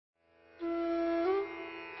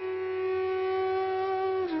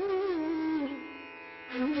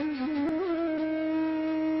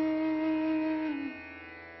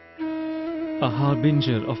a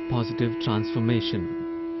harbinger of positive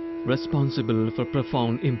transformation, responsible for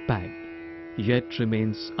profound impact, yet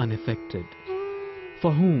remains unaffected,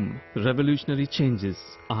 for whom revolutionary changes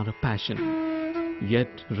are a passion,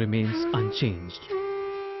 yet remains unchanged.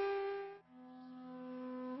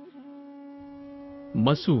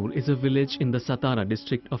 Masoor is a village in the Satara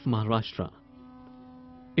district of Maharashtra.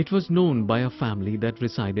 It was known by a family that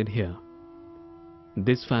resided here.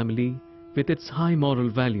 This family, with its high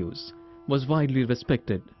moral values, was widely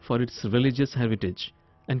respected for its religious heritage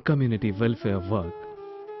and community welfare work.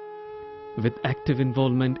 With active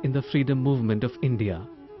involvement in the freedom movement of India,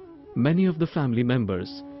 many of the family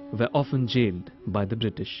members were often jailed by the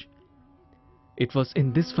British. It was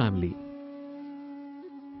in this family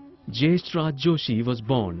J B Joshi was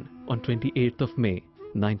born on 28th of May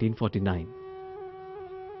 1949.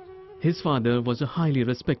 His father was a highly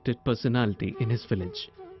respected personality in his village,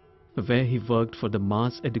 where he worked for the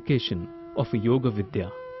mass education of Yoga Vidya.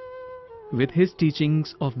 With his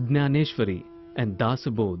teachings of Jnaneshwari and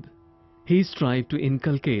Dasabodh, he strived to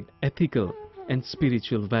inculcate ethical and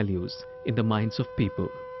spiritual values in the minds of people.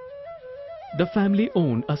 The family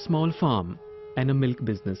owned a small farm and a milk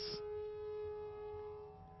business.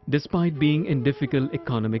 Despite being in difficult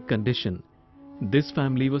economic condition, this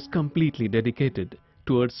family was completely dedicated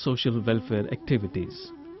towards social welfare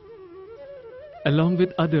activities. Along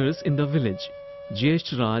with others in the village, J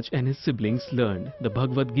B and his siblings learned the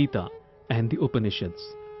Bhagavad Gita and the Upanishads.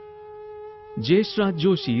 J B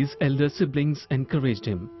Joshi's elder siblings encouraged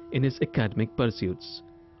him in his academic pursuits,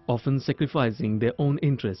 often sacrificing their own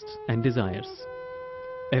interests and desires.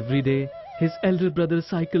 Every day, his elder brother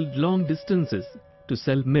cycled long distances to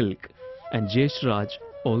sell milk, and J B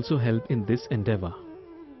also helped in this endeavor.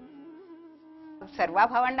 सर्व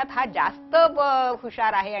भावांना हा जास्त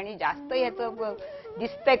हुशार आहे आणि जास्त याचं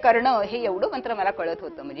दिसतंय करणं हे एवढं मात्र मला कळत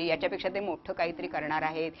होतं. म्हणजे याच्यापेक्षा ते मोठं काहीतरी करणार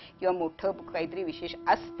आहेत किंवा मोठं काहीतरी विशेष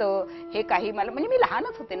असतं हे काही मला म्हणजे मी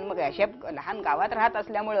लहानच होते मग अशा लहान गावात राहत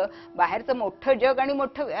असल्यामुळे बाहेरचं मोठं जग आणि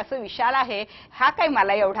मोठं असं विशाल आहे हा काही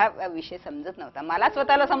मला एवढा विषय समजत नव्हता. मला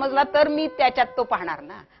स्वतःला समजला तर मी त्याच्यात तो पाहणार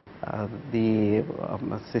ना. The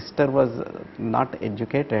sister was not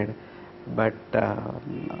educated, but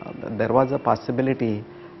there was a possibility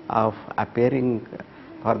of appearing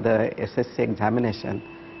for the SSC examination,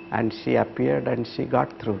 and she appeared and she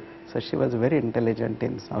got through. So she was very intelligent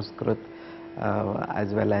in Sanskrit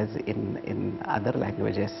as well as in other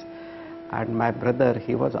languages. And my brother,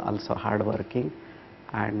 he was also hardworking,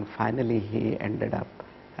 and finally he ended up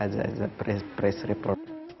as a press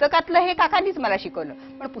reporter. पुस्तकातलं हे काकांनीच मला शिकवलं,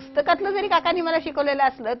 पण पुस्तकातलं जरी काकांनी मला शिकवलेलं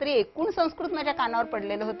असलं तरी एकूण संस्कृत माझ्या कानावर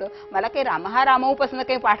पडलेलं होतं. मला काही रामहारामपासून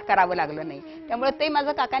काही पाठ करावं लागलं नाही. त्यामुळे ते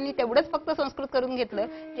माझं काकांनी तेवढंच फक्त संस्कृत करून घेतलं.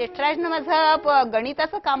 ज्येष्ठराजनं माझं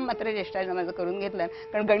गणिताचं काम मात्र ज्येष्ठराजनं माझं करून घेतलं,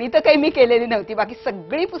 कारण गणित काही मी केलेली नव्हती. बाकी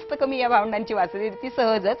सगळी पुस्तकं मी या भावंडांची वाचली ती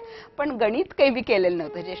सहजच, पण गणित काही मी केलेलं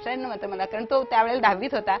नव्हतं. ज्येष्ठराजनं मात्र मला, कारण तो त्यावेळेला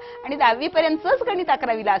 10वीत होता आणि 10वी पर्यंतच गणित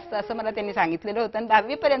 11वीला असतं असं मला त्यांनी सांगितलेलं होतं. आणि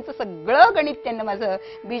 10वी पर्यंत सगळं गणित त्यांना माझं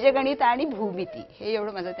बीजगणित आणि भूमिती हे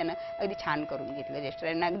एवढं माझं त्यानं अगदी छान करून घेतलं.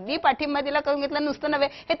 ज्येष्ठराजांना अगदी पाठिंबा दिला, करून घेतलं. नुसतं नव्हे,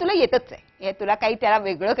 हे तुला येतच आहे, हे तुला काही त्याला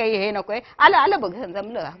वेगळं काही हे नकोय, आलं आलं बघ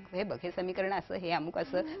जमलं, हे बघ हे समीकरण असं, हे अमुक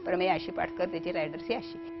असं, प्रमेय अशी पाठ कर, त्याची रायडर्स ही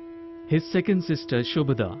अशी. His second sister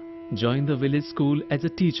Shobhada joined the village school as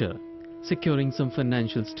a teacher, securing some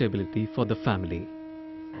financial stability for the family.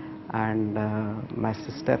 And my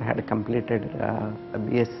sister had completed a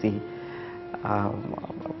BSc.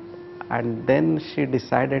 And then she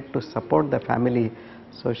decided to support the family,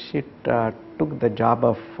 so she took the job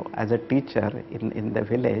as a teacher in the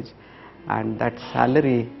village, and that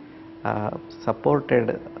salary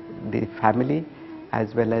supported the family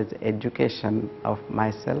as well as education of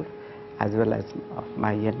myself as well as of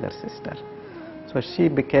my younger sister. So she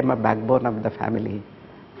became a backbone of the family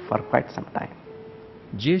for quite some time.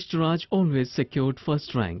 J B always secured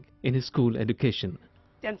first rank in his school education.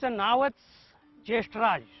 त्यांचं नावच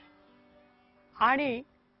ज्येष्ठराज. आणि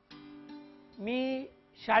मी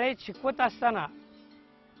शाळेत शिकवत असताना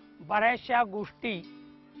बऱ्याचशा गोष्टी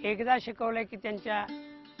एकदा शिकवल्या की त्यांच्या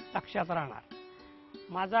लक्षात राहणार.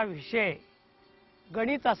 माझा विषय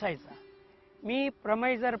गणित असायचा. मी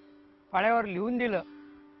प्रमेय जर फळ्यावर लिहून दिलं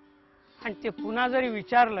आणि ते पुन्हा जरी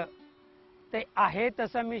विचारलं ते आहे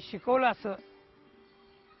तसं मी शिकवलं असं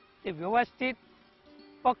ते व्यवस्थित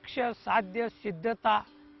पक्ष साध्य सिद्धता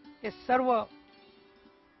हे सर्व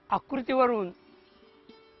आकृतीवरून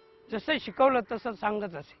जसं शिकवलं तसं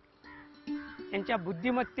सांगत असे. त्यांच्या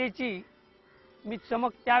बुद्धिमत्तेची मी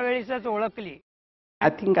चमक त्यावेळेसच ओळखली. I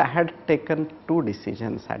think I had taken 2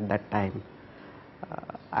 decisions at that time.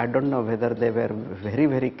 I don't know whether they were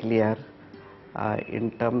very clear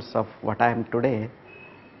in terms of what I am today.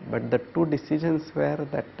 But the two decisions were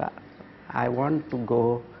that I want to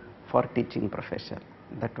go for teaching profession.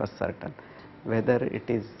 That was certain. Whether it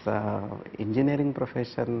is engineering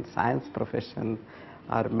profession, science profession,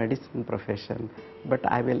 or medicine profession, but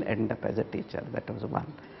I will end up as a teacher. That was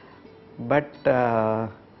one. But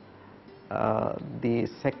the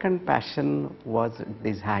second passion was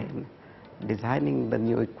design, designing the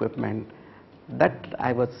new equipment. That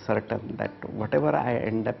I was certain that whatever I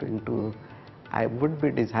end up into, I would be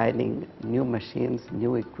designing new machines,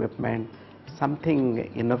 new equipment, something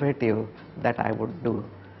innovative that I would do.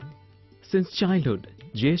 Since childhood,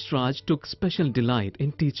 Jesh Raj took special delight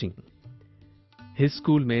in teaching. His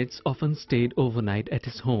schoolmates often stayed overnight at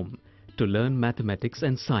his home to learn mathematics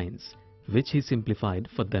and science, which he simplified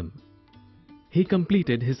for them. He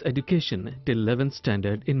completed his education till 11th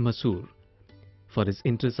standard in Mysore. For his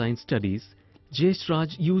inter-science studies, Jesh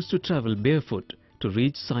Raj used to travel barefoot to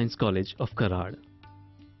reach Science College of Karad.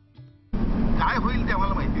 काय होईल ते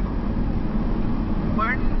आम्हाला माहिती नव्हतं,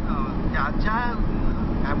 पण त्याच्या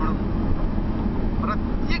काय म्हणू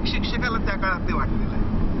प्रत्येक शिक्षकाला त्या काळात ते वाटलेलं आहे.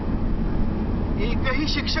 एकही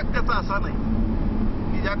शिक्षक त्याचा असा नाही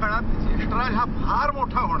की ज्या काळात ज्येष्ठराज हा फार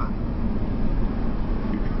मोठा होणार.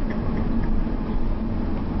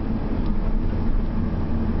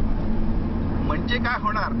 म्हणजे काय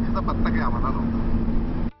होणार याचा पत्ता काही आम्हाला नव्हता.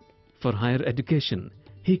 For higher education,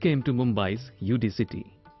 he came to Mumbai's UD City.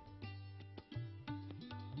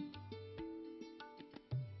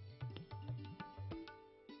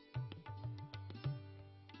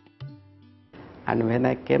 And when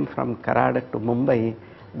I came from Karad to Mumbai,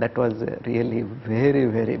 that was really very,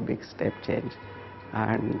 very big step change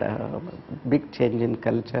and big change in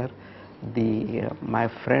culture. My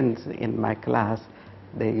friends in my class,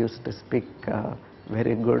 they used to speak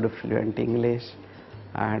very good fluent English,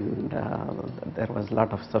 and there was a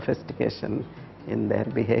lot of sophistication in their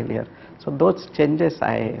behavior. So those changes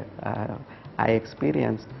I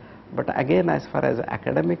experienced. But again, as far as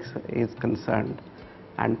academics is concerned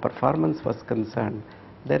and performance was concerned,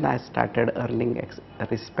 then I started earning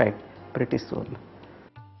respect pretty soon.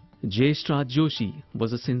 J Joshi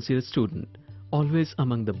was a sincere student, always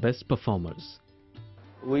among the best performers.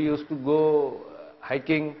 We used to go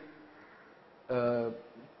hiking to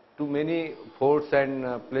many forts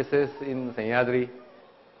and places in Sahyadri.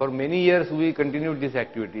 For many years we continued this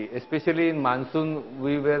activity, especially in monsoon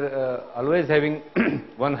we were always having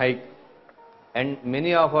one hike, and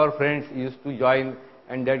many of our friends used to join,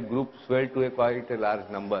 and that group swelled to quite a large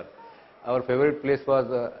number. Our favorite place was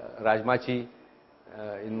Rajmachi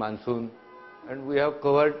in monsoon, and we have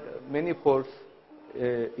covered many forts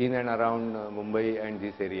in and around Mumbai and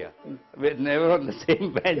this area. We're never on the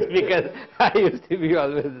same bench because I used to be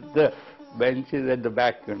always the benches at the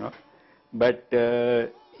back, you know. But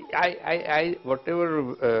I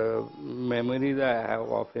whatever memories I have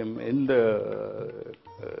of him in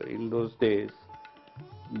those days,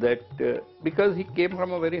 that because he came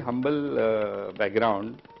from a very humble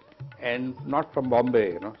background and not from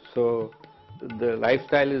Bombay, you know, so the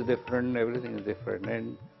lifestyle is different, everything is different,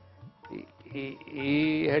 and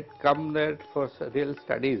he had come there for real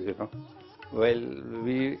studies, you know. Well,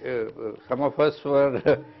 we some of us were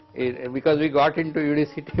because we got into UD,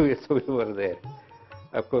 so we were there,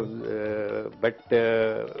 of course. But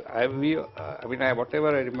whatever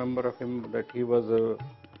I remember of him, that he was a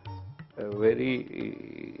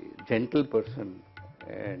very gentle person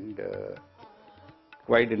and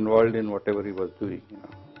quite involved in whatever he was doing, you know.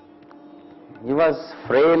 He was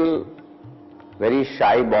frail, very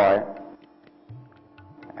shy boy,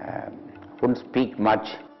 couldn't speak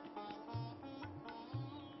much.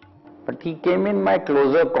 But he came in my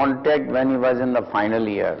closer contact when he was in the final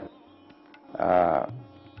year.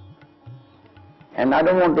 And I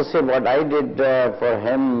don't want to say what I did for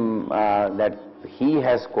him that he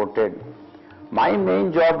has quoted. My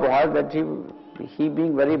main job was that he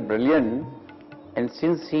being very brilliant, and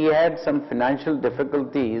since he had some financial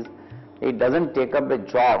difficulties, he doesn't take up a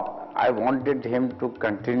job. I wanted him to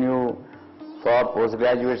continue for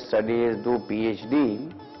postgraduate studies, do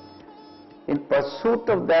PhD. In pursuit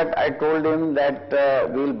of that, I told him that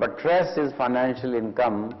we'll buttress his financial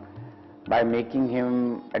income by making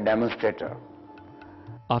him a demonstrator.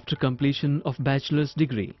 After completion of bachelor's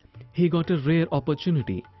degree, he got a rare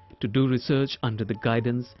opportunity to do research under the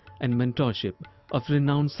guidance and mentorship of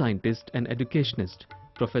renowned scientist and educationist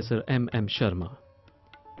Professor M.M. Sharma.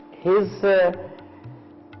 His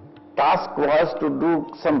task was to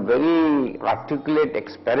do some very articulate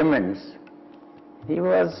experiments. He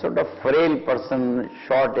was sort of frail person,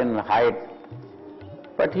 short in height,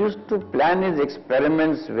 but he used to plan his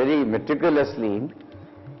experiments very meticulously.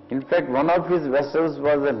 In fact, one of his vessels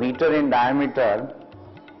was 1 meter in diameter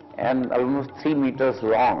and almost 3 meters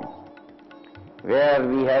long, where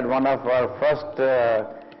we had one of our first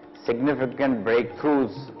significant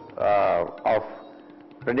breakthroughs of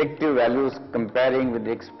predictive values comparing with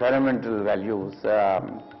the experimental values.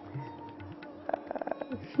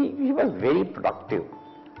 He was very productive.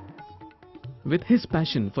 With his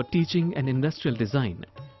passion for teaching and industrial design,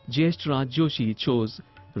 J B Joshi chose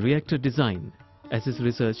reactor design as his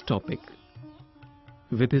research topic.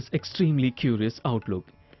 With his extremely curious outlook,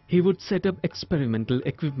 he would set up experimental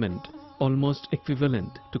equipment almost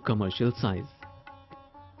equivalent to commercial size.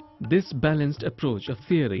 This balanced approach of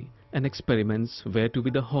theory and experiments were to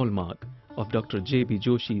be the hallmark of Dr. J B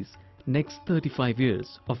Joshi's next 35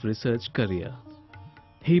 years of research career.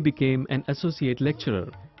 He became an associate lecturer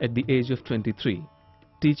at the age of 23,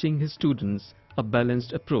 teaching his students a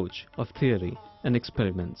balanced approach of theory and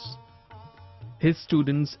experiments. His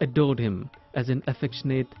students adored him as an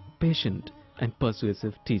affectionate, patient and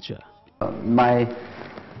persuasive teacher. My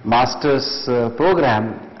master's program,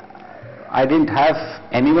 I didn't have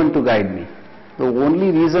anyone to guide me. The only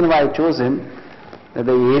reason why I chose him,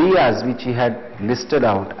 the areas which he had listed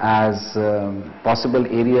out as possible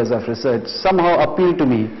areas of research somehow appealed to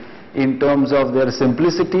me in terms of their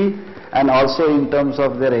simplicity and also in terms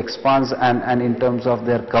of their expanse and in terms of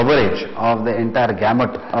their coverage of the entire gamut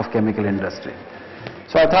of chemical industry.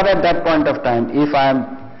 So I thought at that point of time, if I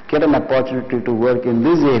get an opportunity to work in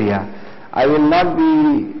this area, I will not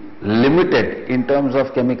be limited in terms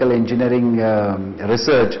of chemical engineering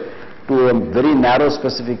research to a very narrow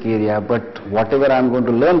specific area, but whatever I am going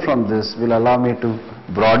to learn from this will allow me to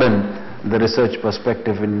broaden the research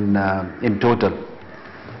perspective in total.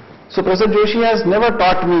 So Professor Joshi has never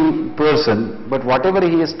taught me person, but whatever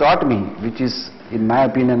he has taught me, which is in my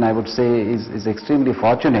opinion I would say is extremely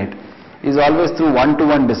fortunate, is always through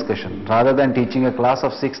one-to-one discussion. Rather than teaching a class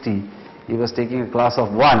of 60, he was taking a class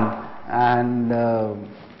of 1 and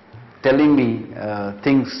telling me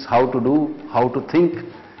things, how to do, how to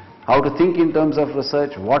think in terms of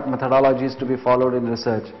research, what methodologies to be followed in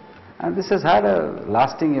research. And this has had a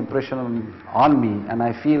lasting impression on me, and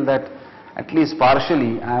I feel that at least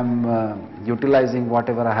partially I am utilizing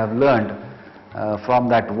whatever I have learned from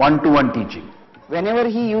that one-to-one teaching. Whenever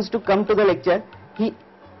he used to come to the lecture,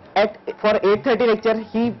 for 8:30 lecture,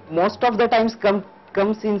 he most of the times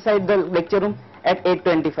comes inside the lecture room at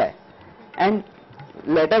 8:25. And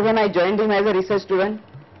later when I joined him as a research student,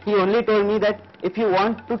 he only told me that if you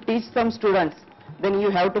want to teach some students, then you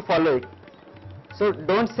have to follow it. So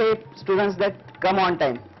don't say students that come on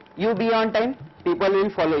time. You be on time, people will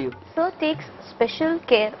follow you. Sir takes special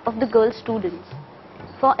care of the girl students.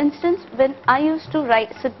 For instance, when I used to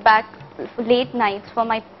sit back late nights for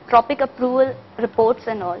my tropic approval reports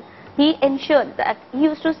and all, he ensured that he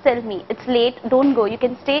used to tell me, it's late, don't go, you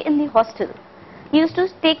can stay in the hostel. He used to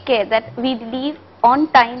take care that we leave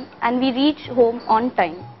on time and we reach home on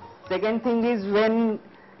time. Second thing is, when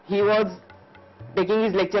he was taking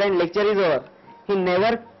his lecture and lecture is over, he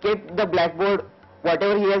never kept the blackboard,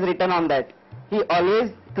 whatever he has written on that. He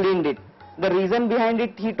always cleaned it. The reason behind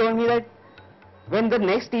it, he told me that when the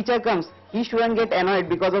next teacher comes, he shouldn't get annoyed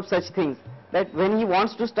because of such things. That when he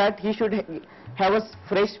wants to start, he should have a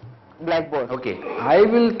fresh blackboard. Okay, I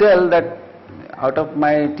will tell that out of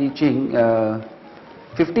my teaching,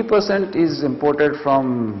 50% is imported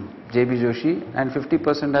from J B Joshi and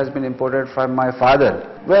 50% has been imported from my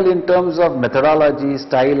father. Well, in terms of methodology,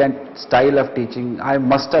 style of teaching, I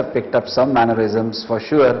must have picked up some mannerisms for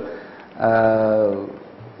sure.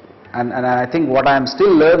 And I think what I am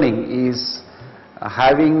still learning is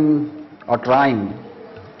having or trying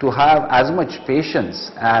to have as much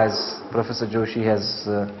patience as Professor Joshi has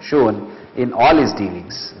shown in all his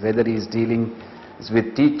dealings, whether he is dealing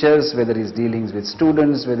with teachers, whether he is dealing with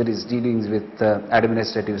students, whether he is dealing with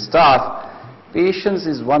administrative staff. Patience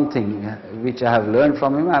is one thing which I have learned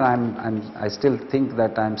from him, and I still think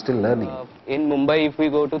that I am still learning. In Mumbai, if we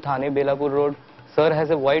go to Thane Belapur Road, Sir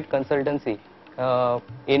has a wide consultancy.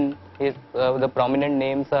 In his the prominent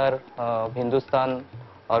names are Hindustan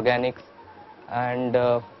Organics and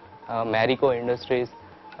Marico Industries.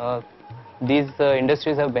 These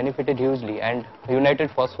industries have benefited hugely, and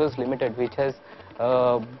United Phosphorus Limited, which has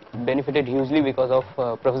benefited hugely because of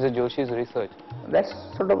Professor Joshi's research. That's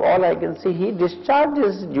sort of all I can say. He discharged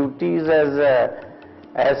his duties as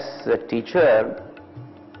a teacher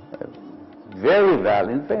very well.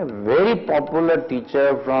 In fact, very popular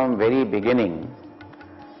teacher from very beginning.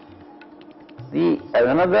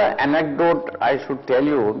 Another anecdote I should tell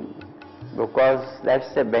you, because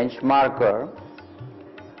that's a benchmarker.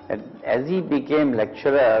 And as he became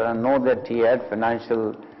lecturer, I know that he had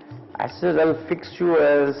financial. I said, I'll fix you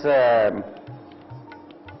as a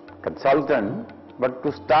consultant, but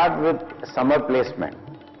to start with summer placement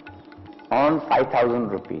on 5,000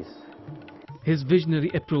 rupees. His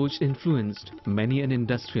visionary approach influenced many an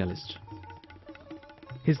industrialist.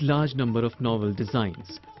 His large number of novel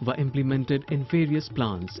designs were implemented in various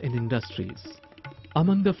plants in industries.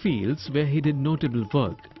 Among the fields where he did notable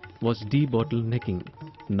work was debottlenecking,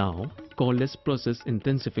 now called as process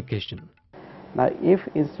intensification. Now, if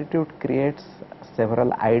institute creates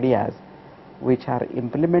several ideas which are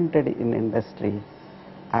implemented in industry,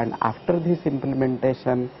 and after this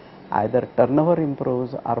implementation either turnover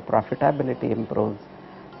improves or profitability improves,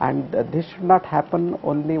 and this should not happen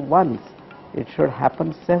only once, it should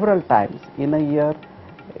happen several times in a year,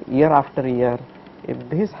 year after year. If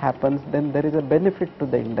this happens, then there is a benefit to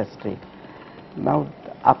the industry. Now,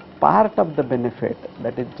 a part of the benefit,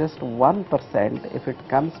 that is just 1%, if it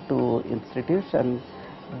comes to institution,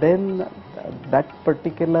 then that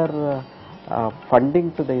particular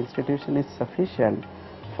funding to the institution is sufficient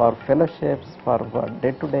for fellowships, for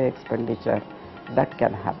day-to-day expenditure. That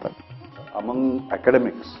can happen. Among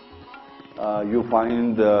academics, you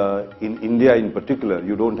find in India in particular,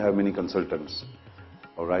 you don't have many consultants,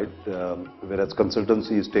 all right, whereas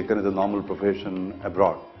consultancy is taken as a normal profession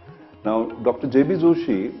abroad. Now, Dr. J B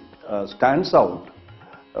Joshi stands out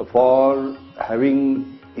for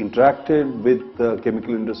having interacted with the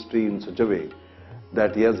chemical industry in such a way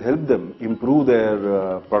that he has helped them improve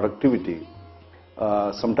their productivity,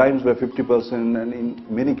 sometimes by 50% and in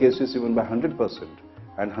many cases even by 100%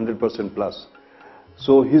 and 100% plus.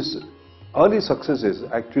 So his early successes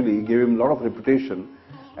actually gave him a lot of reputation,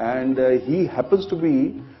 and he happens to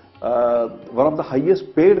be one of the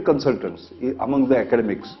highest paid consultants among the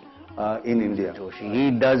academics in India.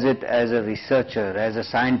 He does it as a researcher, as a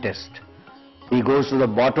scientist. He goes to the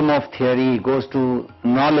bottom of theory, he goes to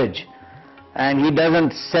knowledge, and he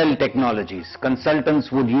doesn't sell technologies. Consultants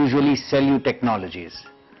would usually sell you technologies.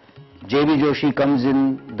 J B Joshi comes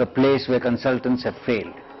in the place where consultants have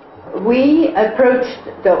failed. We approached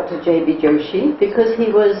Dr. J B Joshi because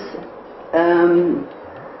he was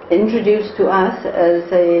introduced to us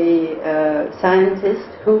as a scientist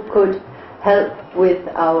who could help with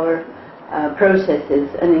our processes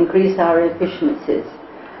and increase our efficiencies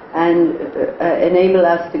and enable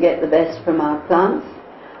us to get the best from our plants.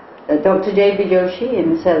 Dr. J B Joshi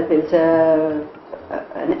himself is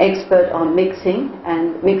an expert on mixing,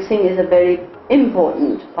 and mixing is a very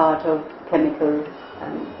important part of chemical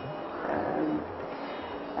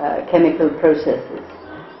processes.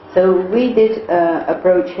 So we did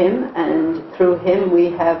approach him, and through him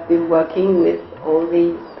we have been working with all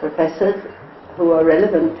the professors who are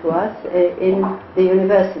relevant to us in the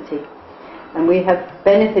university. And we have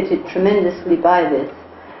benefited tremendously by this,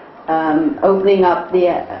 opening up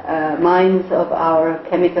the minds of our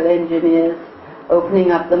chemical engineers,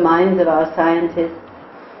 opening up the minds of our scientists,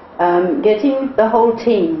 getting the whole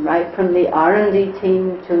team, right from the R&D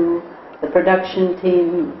team to the production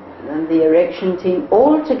team and the erection team,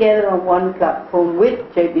 all together on one platform with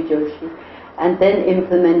J B Joshi, and then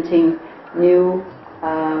implementing new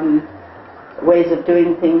ways of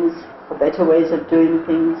doing things, better ways of doing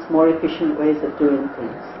things, more efficient ways of doing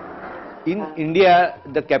things. In India,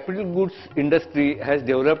 the capital goods industry has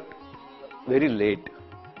developed very late,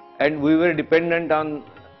 and we were dependent on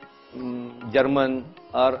German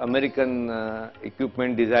or American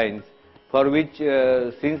equipment designs, for which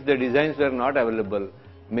since the designs were not available,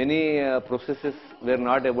 many processes were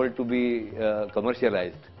not able to be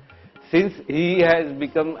commercialized. Since he has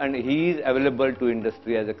become and he is available to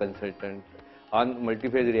industry as a consultant on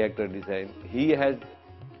multi-phase reactor design, he has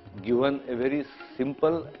given a very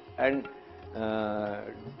simple and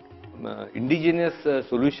indigenous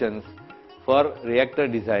solutions for reactor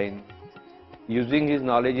design using his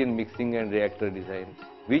knowledge in mixing and reactor design,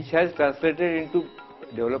 which has translated into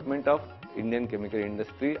development of Indian chemical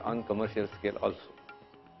industry on commercial scale also.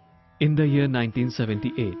 In the year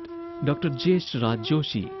 1978, Dr. J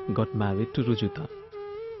Joshi got married to Rujuta.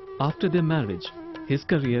 After their marriage, his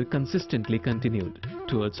career consistently continued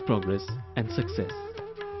towards progress and success.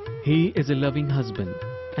 He is a loving husband,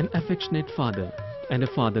 an affectionate father, and a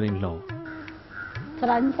father-in-law.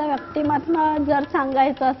 सरांचं व्यक्तिमत्व जर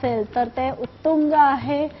सांगायचं असेल तर ते उत्तुंग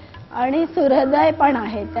आहे आणि सुहृदय पण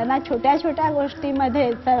आहे. त्यांना छोट्या छोट्या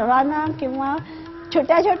गोष्टींमध्ये सर्वांना किंवा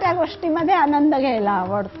छोट्या छोट्या गोष्टींमध्ये आनंद घ्यायला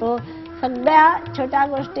आवडतो. सगळ्या छोट्या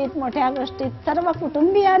गोष्टीत मोठ्या गोष्टीत सर्व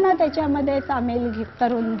कुटुंबियांना त्याच्यामध्ये सामील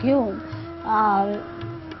करून घेऊन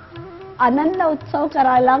आनंद उत्सव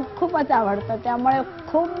करायला खूपच आवडतं. त्यामुळे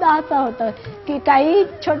खूपदा असं होतं की काही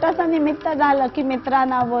छोटंसं निमित्त झालं की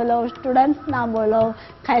मित्रांना बोलव, स्टुडंट्सना बोलव,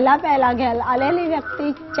 खायला प्यायला घ्यायला आलेली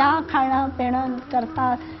व्यक्ती चहा खाणं पिणं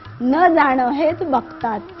करता न जाणं हेच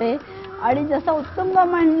बघतात ते. आणि जसं उत्तुंग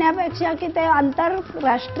म्हणण्यापेक्षा की ते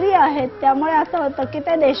आंतरराष्ट्रीय आहेत, त्यामुळे असं होतं की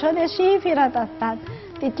ते देशोदेशीही फिरत असतात,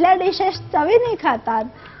 तिथल्या डिशेस चवीने खातात.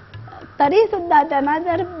 तरी सुद्धा त्यांना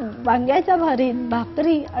जर वांग्याचं भरीत,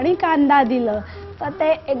 भाकरी आणि कांदा दिलं तर ते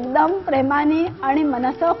एकदम प्रेमाने आणि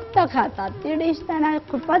मनसोक्त खातात. ती डिश त्यांना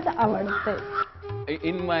खूपच आवडते.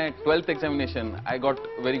 In my 12th examination, I got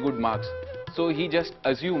very good marks. So he just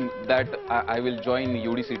assumed that I will join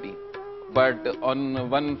UDCT. But on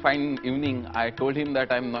one fine evening, I told him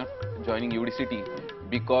that I'm not joining UDCT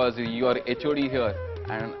because you are HOD here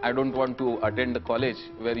and I don't want to attend the college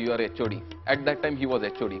where you are HOD. At that time, he was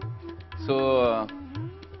HOD.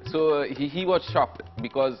 So he was shocked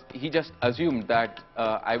because he just assumed that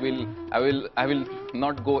I will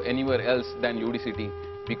not go anywhere else than UDCT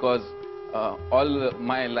because all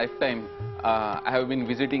my lifetime I have been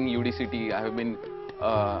visiting UDCT. I have been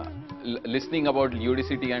listening about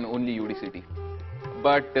UDCT and only UDCT.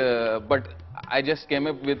 But I just came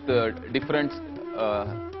up with different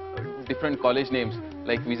college names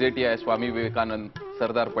like Vizetia, Swami Vivekanand,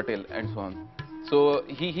 Sardar Patel, and so on. So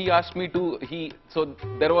he asked me to so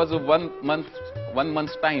there was a one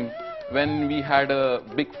month's time when we had a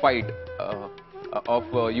big fight of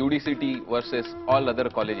UDCT versus all other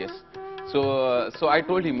colleges. So I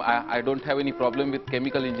told him I don't have any problem with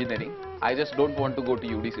chemical engineering. I just don't want to go to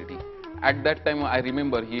UDCT. At that time I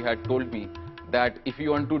remember he had told me that if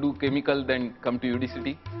you want to do chemical then come to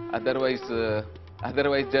UDCT.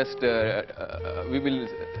 Otherwise just we will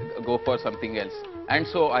go for something else. And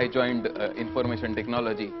so I joined information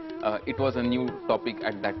technology. It was a new topic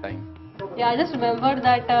at that time. Yeah, I just remembered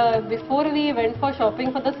that before we went for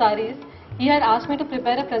shopping for the saris, he had asked me to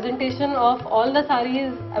prepare a presentation of all the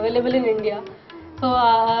saris available in India. So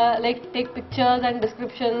like take pictures and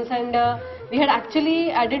descriptions, and we had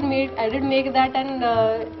actually, I did make that,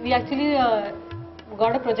 and we actually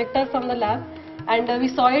got a projector from the lab. And we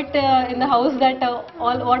saw it in the house that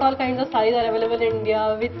what all kinds of saris are available in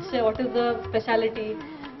India, what is the speciality.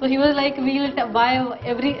 So he was like, we will buy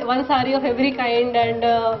one sari of every kind, and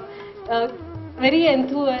very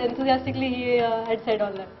enthusiastically he had said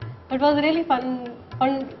all that. So it was really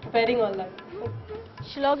fun preparing all that.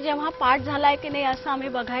 श्लोक जेव्हा पाठ झालाय की नाही असं आम्ही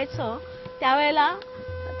बघायचो, त्यावेळेला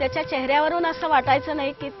त्याच्या चेहऱ्यावरून असं वाटायचं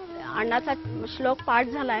नाही की अण्णाचा श्लोक पाठ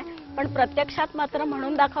झालाय, पण प्रत्यक्षात मात्र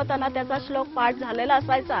म्हणून दाखवताना त्याचा श्लोक पाठ झालेला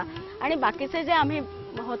असायचा आणि बाकीचे जे आम्ही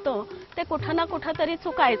होतो ते कुठं ना कुठं तरी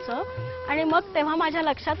चुकायचं. आणि मग तेव्हा माझ्या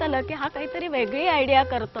लक्षात आलं की हा काहीतरी वेगळी आयडिया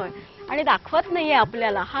करतोय आणि दाखवत नाहीये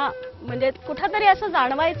आपल्याला. हा म्हणजे कुठंतरी असं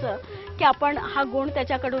जाणवायचं की आपण हा गुण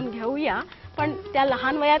त्याच्याकडून घेऊया, पण त्या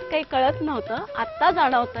लहान वयात काही कळत नव्हतं. आत्ता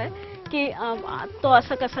जाणवतंय की तो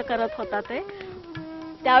असं कसं करत होता ते.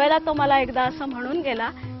 त्यावेळेला तो मला एकदा असं म्हणून गेला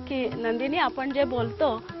की नंदिनी, आपण जे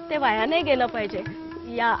बोलतो ते वाया नाही गेलं पाहिजे.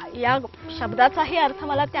 या शब्दाचाही अर्थ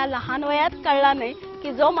मला त्या लहान वयात कळला नाही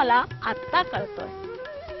की जो मला आत्ता कळतोय.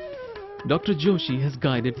 Dr. Joshi has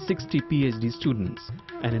guided 60 PhD students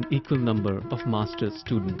and an equal number of master's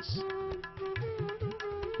students.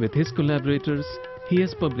 With his collaborators, he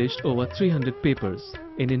has published over 300 papers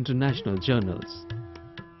in international journals.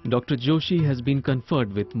 Dr. Joshi has been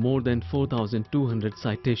conferred with more than 4,200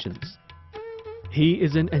 citations. He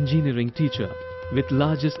is an engineering teacher with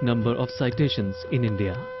largest number of citations in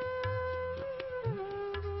India.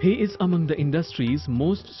 He is among the industry's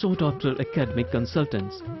most sought-after academic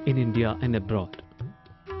consultants in India and abroad.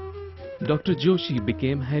 Dr. Joshi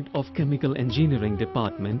became head of Chemical Engineering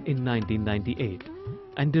Department in 1998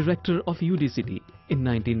 and director of UDCT in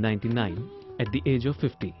 1999 at the age of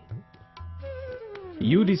 50.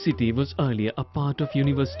 UDCT was earlier a part of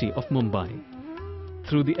University of Mumbai.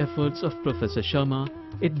 Through the efforts of Professor Sharma,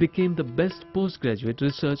 it became the best postgraduate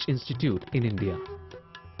research institute in India.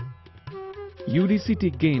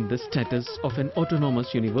 UDCT gained the status of an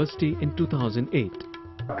autonomous university in 2008.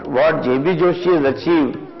 What J B Joshi has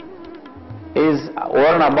achieved is over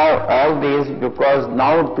and above all this, because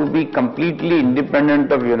now to be completely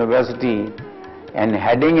independent of university and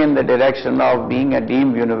heading in the direction of being a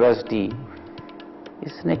deemed university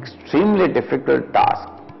is an extremely difficult task.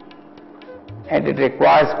 And it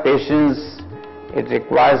requires patience, it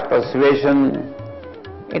requires persuasion,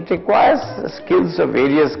 it requires skills of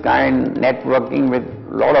various kind, networking with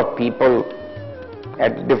a lot of people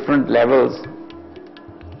at different levels.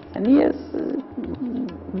 And he has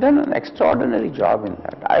done an extraordinary job in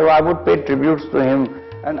that. I would pay tributes to him.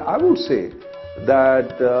 And I would say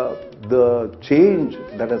that the change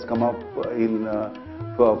that has come up in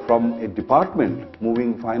from a department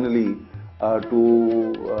moving finally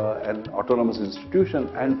to an autonomous institution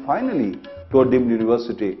and finally to a deemed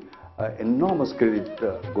university, enormous credit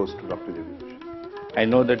goes to Dr. J B Joshi. I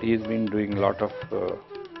know that he's been doing a lot of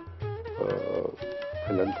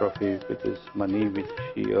philanthropy with his money which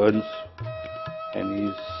he earns, and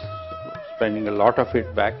he's spending a lot of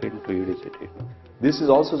it back into UDCT. This is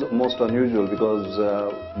also most unusual because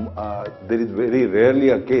there is very rarely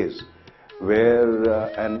a case where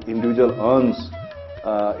an individual earns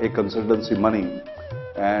a consultancy money,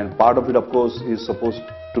 and part of it of course is supposed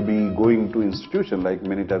to be going to institution, like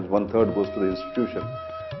many times 1/3 goes to the institution.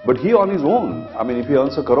 But he on his own, I mean, if he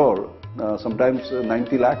earns a crore, sometimes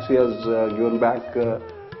 90 lakhs he has given back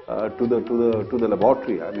to the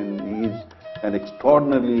laboratory. I mean, he is an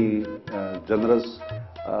extraordinarily generous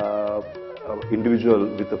individual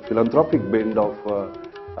with a philanthropic bend of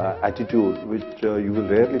attitude, which you will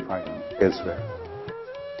rarely find elsewhere.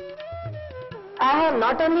 I have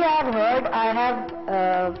not only heard, I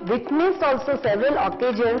have witnessed also several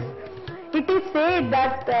occasions. It is said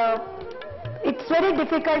that it's very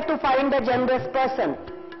difficult to find a generous person,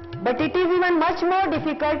 but it is even much more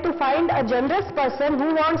difficult to find a generous person who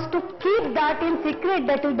wants to keep that in secret,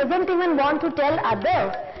 that he doesn't even want to tell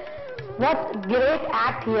others what great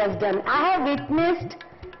act he has done. I have witnessed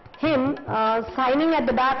him signing at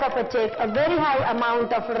the back of a check a very high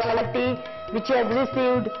amount of royalty which he has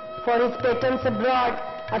received for his patents abroad.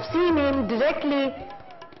 I've seen him directly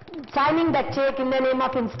signing that check in the name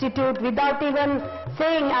of institute without even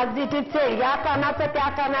saying, as it is said, ya kana se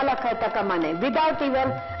tya kana la khata kamane, without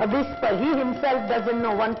even a whisper. He himself doesn't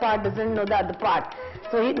know one part, doesn't know the other part.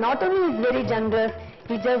 So he not only is very generous,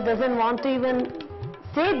 he just doesn't want to even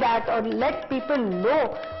say that or let people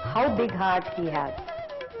know how big heart he has.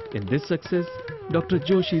 In this success, Dr.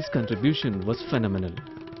 Joshi's contribution was phenomenal.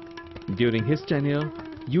 During his tenure,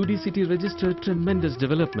 UDCT registered tremendous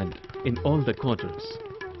development in all the quarters.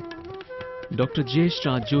 Dr. J B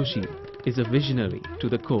Joshi is a visionary to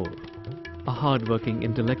the core, a hard-working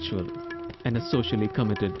intellectual and a socially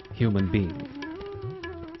committed human being.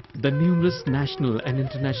 The numerous national and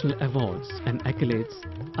international awards and accolades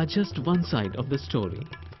are just one side of the story.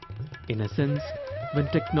 In a sense, when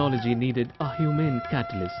technology needed a humane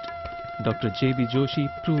catalyst, Dr. J B Joshi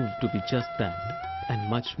proved to be just that and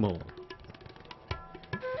much more.